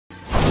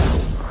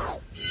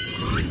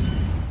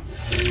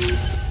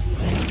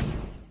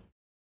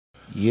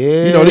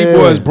Yeah. You know, these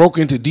boys broke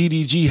into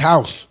DDG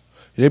house.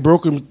 They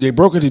broke into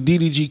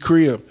DDG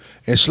crib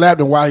and slapped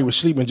him while he was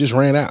sleeping and just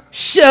ran out.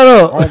 Shut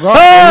up. Oh,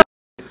 God.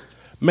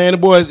 Man, the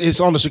boys, it's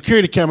on the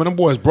security camera. Them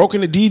boys broke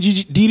into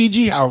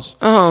DDG house,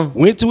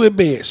 went to his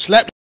bed,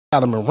 slapped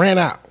out of him and ran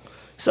out.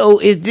 So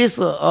is this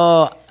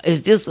a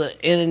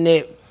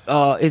internet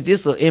is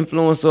this an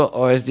influencer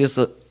or is this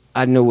a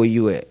I know where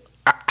you at?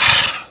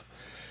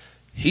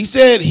 He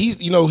said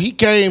he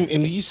came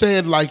and he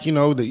said like, you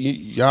know, that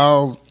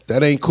y'all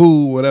that ain't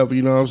cool, whatever,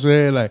 you know what I'm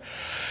saying? Like,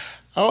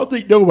 I don't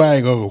think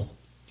nobody gonna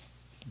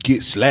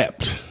get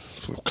slapped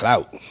for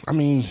clout. I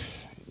mean,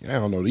 I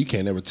don't know, you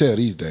can't never tell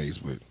these days,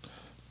 but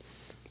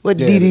what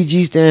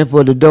DDG stand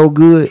for? The Dough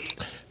Good?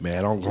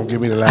 Man, don't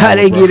give me the line. How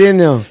they get in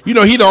there? You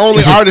know, he the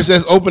only artist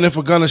that's opening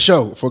for Gunna's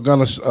show, for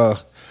Gunna's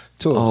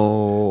tour.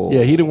 Oh.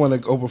 Yeah, he the one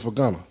that opened for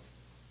Gunna.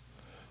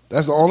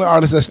 That's the only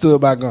artist that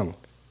stood by Gunna.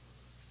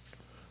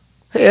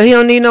 Hell, he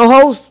don't need no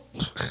host.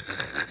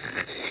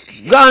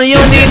 Gunna, you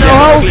don't need no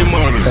host.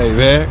 Hey,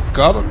 man,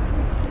 Gunna.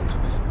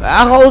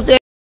 I host that.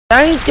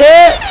 I ain't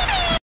scared.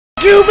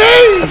 Fuck you,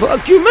 man.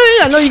 Fuck you,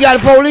 man. I know you got a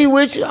police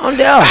with you. I'm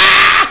there.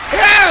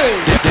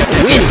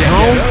 With it,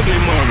 homie.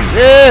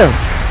 Yeah.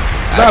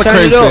 A lot of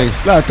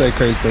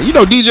crazy things. You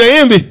know DJ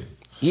Envy?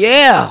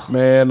 Yeah.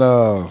 Man,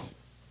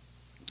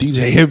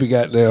 DJ Envy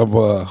got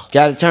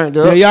it turned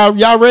up. Yeah,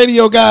 y'all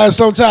radio guys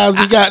sometimes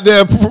we got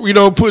there, you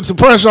know, put some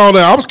pressure on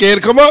there. I'm scared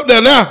to come up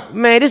there now.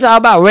 Man, this all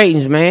about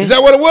ratings, man. Is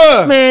that what it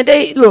was? Man,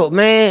 look,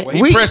 man. Well,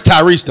 he pressed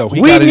Tyrese though.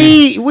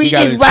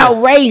 It's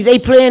about ratings. They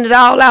playing it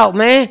all out,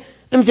 man.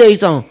 Let me tell you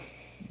something.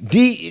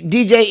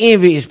 DJ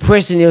Envy is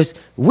pressing us.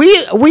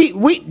 We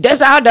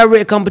that's our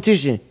direct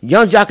competition.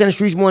 Young Jock in the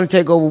Streets want to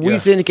take over. We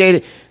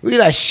syndicated. We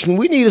like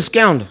we need a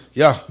scounder.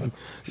 Yeah.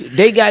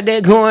 They got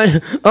that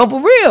going on for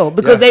real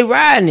because they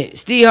riding it.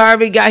 Steve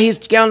Harvey got his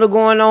scandal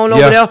going on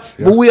over there.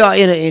 Yeah. But we are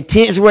in an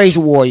intense race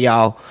war,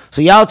 y'all.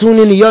 So y'all tune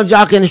in to Young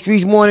Jock in the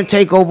Streets morning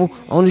takeover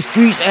on the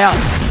Streets app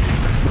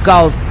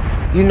because,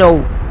 you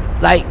know,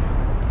 like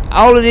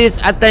all of this,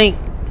 I think,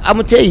 I'm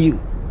going to tell you,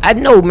 I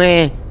know,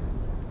 man,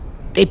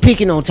 they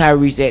picking on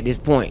Tyrese at this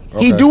point.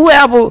 Okay. He do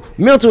have a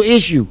mental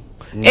issue.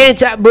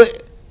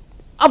 But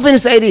I'm finna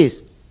say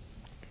this.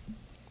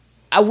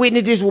 I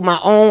witnessed this with my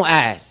own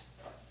eyes.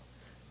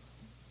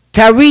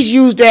 Tyrese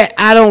used that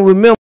I don't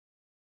remember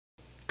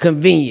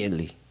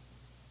conveniently.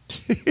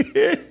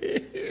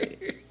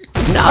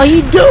 No,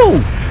 he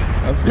do.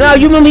 No,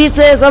 you remember he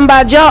said something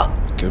about Jock?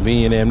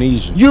 Convenient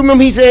amnesia. You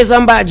remember he said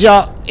something about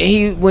Jock,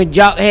 and when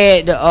Jock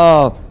had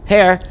the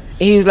hair,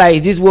 and he was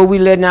like, "This is what we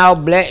letting our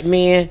black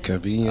men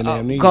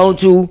go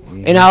to,"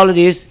 and all of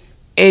this.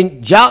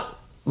 And Jock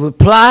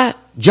replied,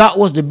 Jock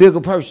was the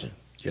bigger person.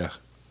 Yeah.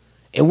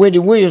 And Wendy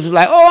Williams was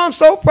like, "Oh, I'm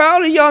so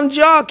proud of young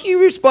Jock. He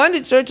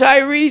responded to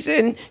Tyrese,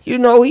 and he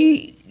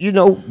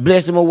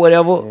bless him or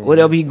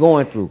whatever he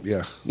going through.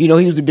 Yeah. You know,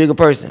 he was the bigger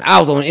person.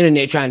 I was on the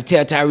internet trying to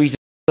tell Tyrese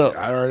up.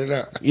 I already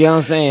know. You know what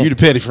I'm saying? You the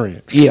petty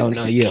friend. Yeah,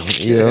 no, yeah.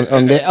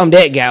 I'm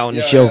that guy on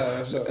the show.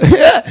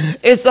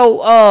 And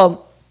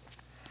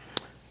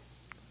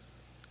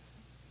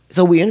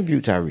so we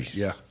interviewed Tyrese.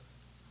 Yeah.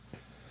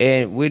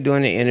 And we're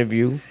doing the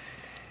interview,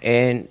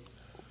 and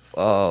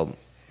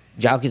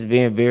Jock is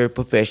being very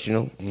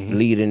professional,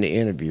 leading the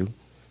interview.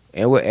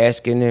 And we're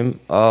asking him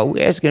all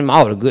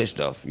the good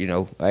stuff, you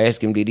know. I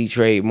asked him, did he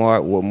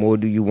trademark? What more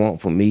do you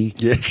want from me?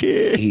 Yeah.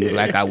 He was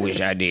like, I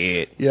wish I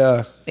did.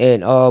 Yeah.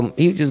 And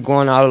he was just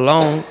going all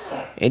along.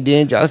 And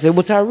then Jock said,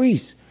 well,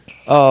 Tyrese,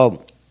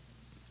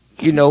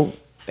 you know,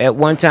 at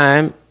one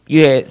time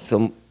you had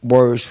some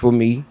words for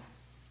me.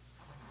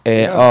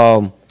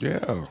 And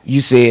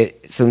you said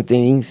some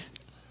things.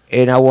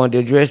 And I wanted to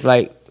address,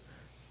 like,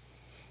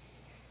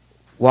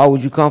 why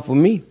would you come for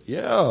me?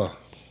 Yeah.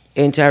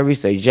 And Tyrese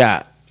said,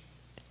 Jock,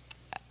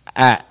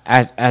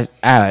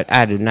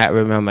 I do not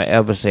remember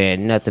ever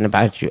saying nothing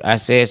about you. I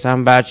said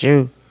something about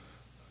you.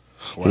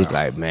 Wow. He's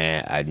like,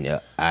 man,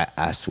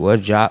 I swear,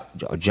 Jock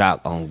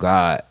on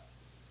God,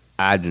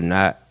 I do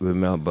not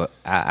remember.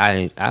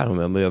 I don't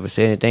remember ever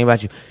saying anything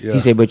about you. Yeah.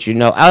 He said, but you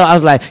know, I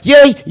was like,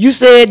 yeah, you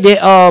said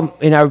that.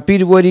 And I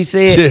repeated what he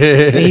said.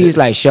 And he was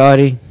like,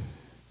 Shawty,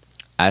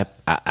 I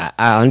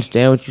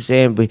understand what you're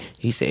saying, but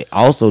he said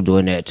also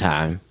during that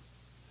time,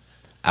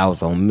 I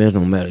was on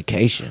mental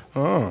medication.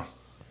 And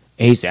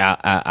he said,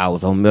 I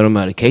was on mental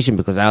medication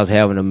because I was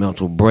having a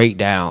mental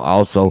breakdown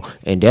also.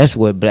 And that's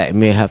what black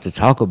men have to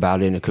talk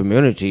about in the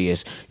community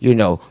is, you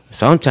know,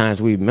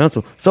 sometimes we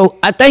mental. So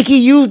I think he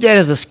used that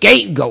as a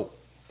scapegoat.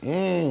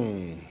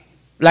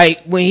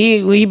 Like when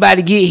he about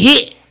to get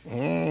hit.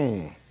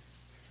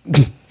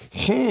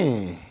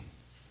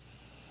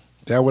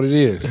 That what it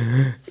is?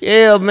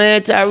 Yeah,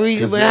 man,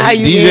 Tyrese, man, how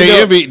you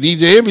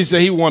DJ Envy said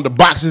he wanted to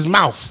box his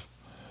mouth.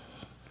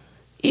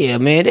 Yeah,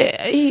 man,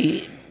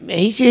 he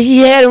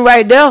had him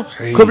right there.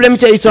 Hey. Let me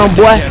tell you something,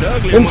 boy.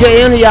 Let me tell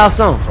any of y'all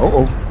something.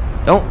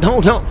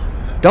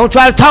 Don't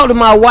try to talk to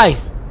my wife.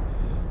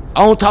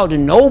 I don't talk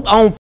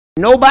to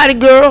nobody,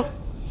 girl.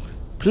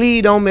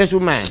 Please don't mess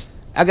with mine.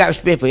 I got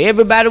respect for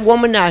everybody,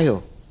 woman out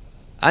here.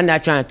 I'm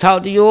not trying to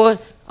talk to yours.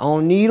 I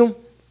don't need them.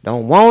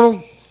 don't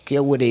want them,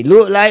 care what they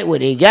look like,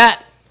 what they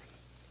got.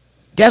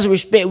 That's the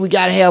respect we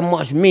gotta have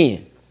amongst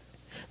men.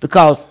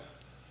 Because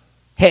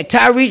had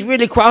Tyrese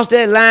really crossed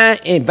that line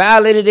and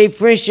violated their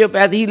friendship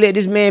after he let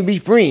this man be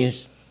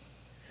friends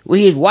with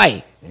his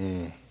wife,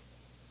 you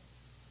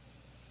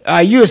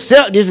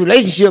accept this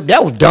relationship,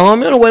 that was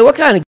dumb anyway. What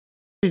kind of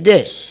is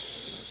that?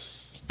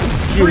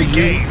 Free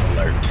game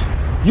alert.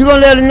 You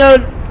gonna let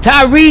another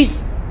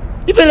Tyrese?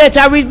 You been let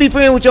Tyrese be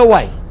friends with your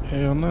wife?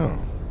 Hell no.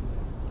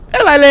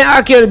 That's like letting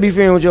R. Kelly be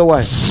friends with your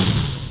wife.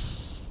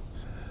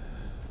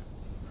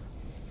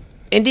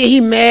 And then he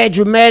mad,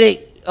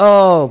 dramatic,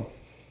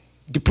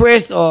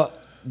 depressed, or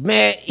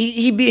mad.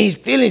 He be in his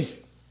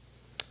feelings.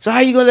 So how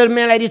you gonna let a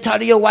man like this talk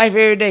to your wife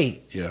every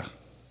day? Yeah.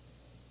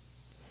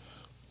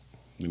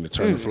 Then it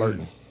turned to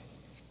flirting.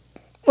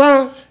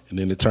 Well, And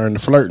then it turned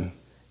to flirting.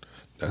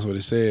 That's what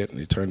it said. And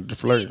it turned to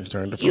flirting.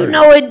 You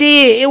know it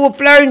did. It was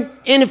flirting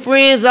in the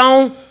friend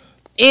zone.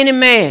 Any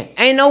man.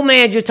 Ain't no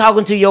man just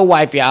talking to your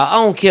wife, y'all.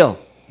 I don't care.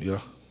 Yeah.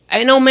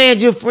 Ain't no man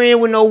just friend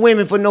with no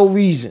women for no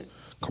reason.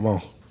 Come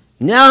on.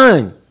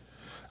 None.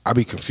 I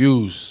be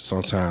confused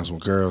sometimes when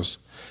girls,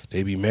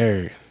 they be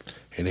married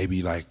and they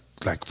be like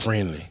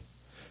friendly.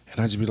 And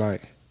I just be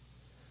like,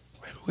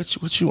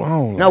 what you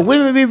on? No, like,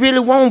 women be really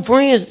want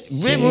friends.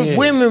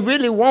 Women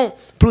really want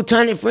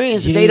platonic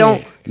friends they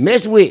don't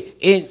mess with.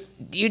 And,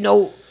 you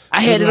know,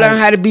 I had to learn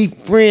how to be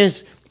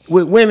friends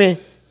with women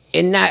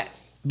and not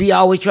be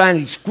always trying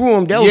to screw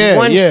them.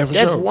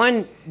 That's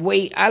one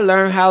way I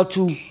learned how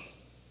to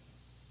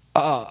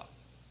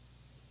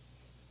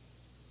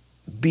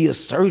be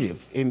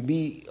assertive and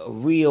be a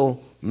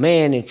real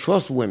man and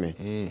trust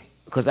women.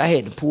 Because I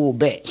had to pull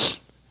back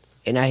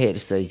and I had to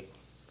say,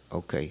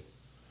 okay,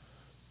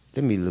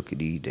 let me look at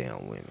these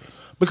damn women.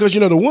 Because, you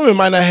know, the woman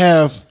might not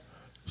have,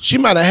 she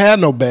might have had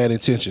no bad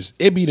intentions.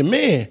 It be the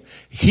man.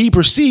 He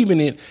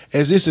perceiving it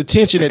as this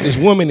attention that this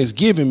woman is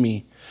giving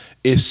me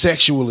is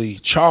sexually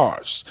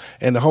charged.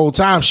 And the whole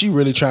time she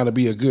really trying to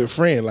be a good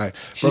friend. Like,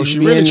 bro, she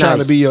really trying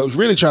to be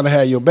really trying to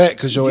have your back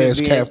because your ass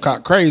calf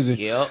cock crazy.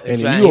 Yep,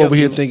 and then you over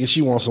here thinking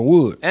she wants some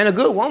wood. And a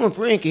good woman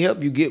friend can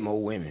help you get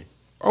more women.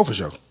 Oh, for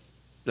sure.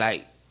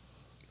 Like,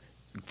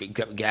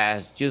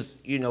 guys,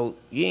 just, you know,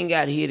 you ain't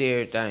got to hit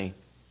everything.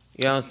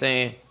 You know what I'm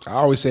saying? I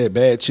always said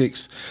bad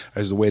chicks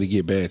is the way to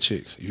get bad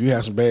chicks. If you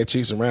have some bad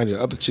chicks around your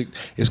other chick,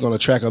 it's going to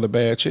attract other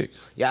bad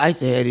chicks. Yeah, I used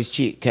to have this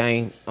chick,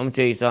 Kane. I'm going to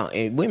tell you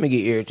something. And women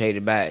get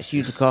irritated by it. She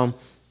used to come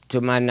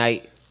to my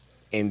night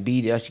and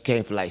be there. She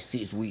came for like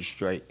 6 weeks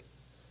straight.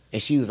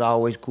 And she was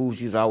always cool.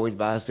 She was always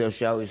by herself.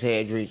 She always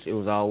had drinks. It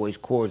was always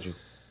cordial.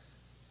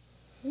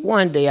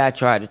 One day I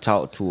tried to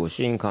talk to her.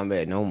 She didn't come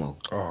back no more.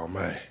 Oh,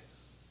 man.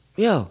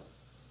 Yeah.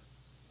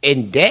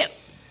 And that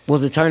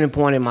was a turning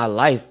point in my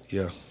life.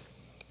 Yeah.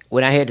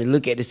 When I had to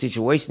look at the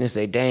situation and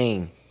say,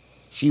 dang,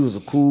 she was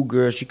a cool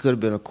girl. She could have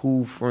been a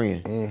cool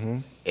friend. Mm-hmm.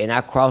 And I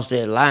crossed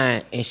that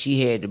line and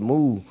she had to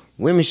move.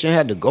 Women shouldn't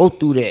have to go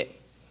through that.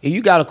 If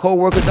you got a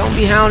coworker, don't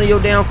be hounding your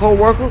damn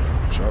coworker.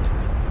 Sure.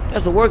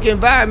 That's a work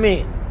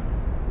environment.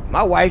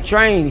 My wife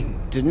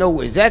trained to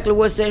know exactly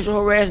what sexual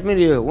harassment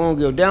is. We don't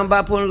give a damn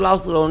about putting a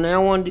lawsuit on that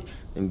one.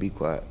 And be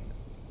quiet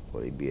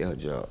before they be at her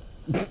job.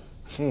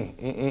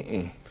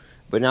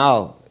 But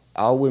now,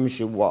 all women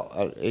should walk.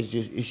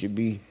 It should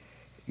be,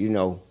 you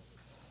know,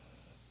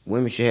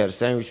 women should have the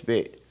same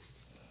respect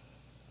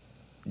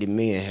that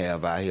men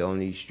have out here on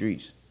these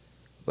streets.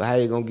 But how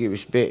you gonna get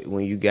respect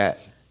when you got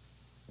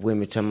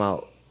women talking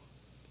about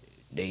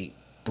they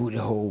booty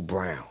hole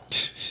brown?